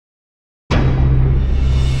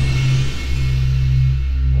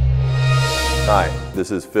this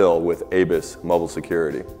is Phil with ABUS Mobile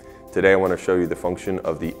Security. Today I want to show you the function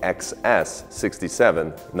of the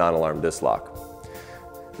XS67 non-alarm disc lock.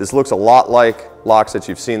 This looks a lot like locks that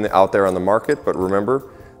you've seen out there on the market, but remember,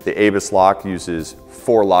 the ABUS lock uses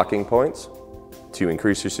 4 locking points to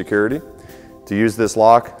increase your security. To use this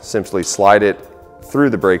lock, simply slide it through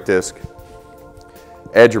the brake disc,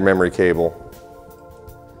 add your memory cable,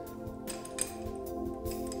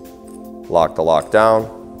 lock the lock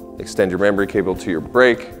down, extend your memory cable to your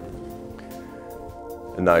brake,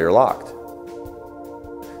 and now you're locked.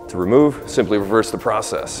 To remove, simply reverse the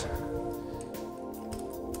process.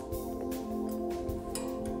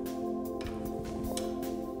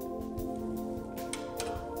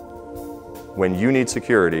 When you need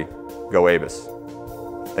security, go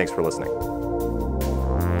ABUS. Thanks for listening.